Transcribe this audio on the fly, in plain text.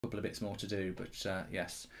A couple of bits more to do, but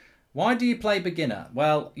yes. Why do you play beginner?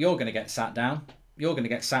 Well, you're going to get sat down. You're going to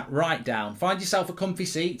get sat right down. Find yourself a comfy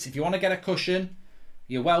seat. If you want to get a cushion,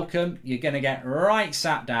 you're welcome. You're going to get right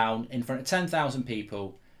sat down in front of 10,000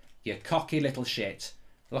 people. You cocky little shit.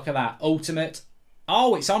 Look at that. Ultimate.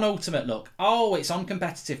 Oh, it's on ultimate, look. Oh, it's on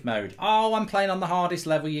competitive mode. Oh, I'm playing on the hardest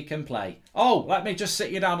level you can play. Oh, let me just sit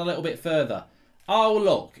you down a little bit further. Oh,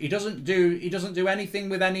 look, he doesn't do anything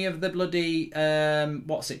with any of the bloody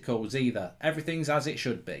what's it called either. Everything's as it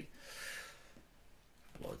should be.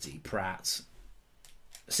 Bloody prats.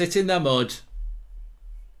 Sit in the mud.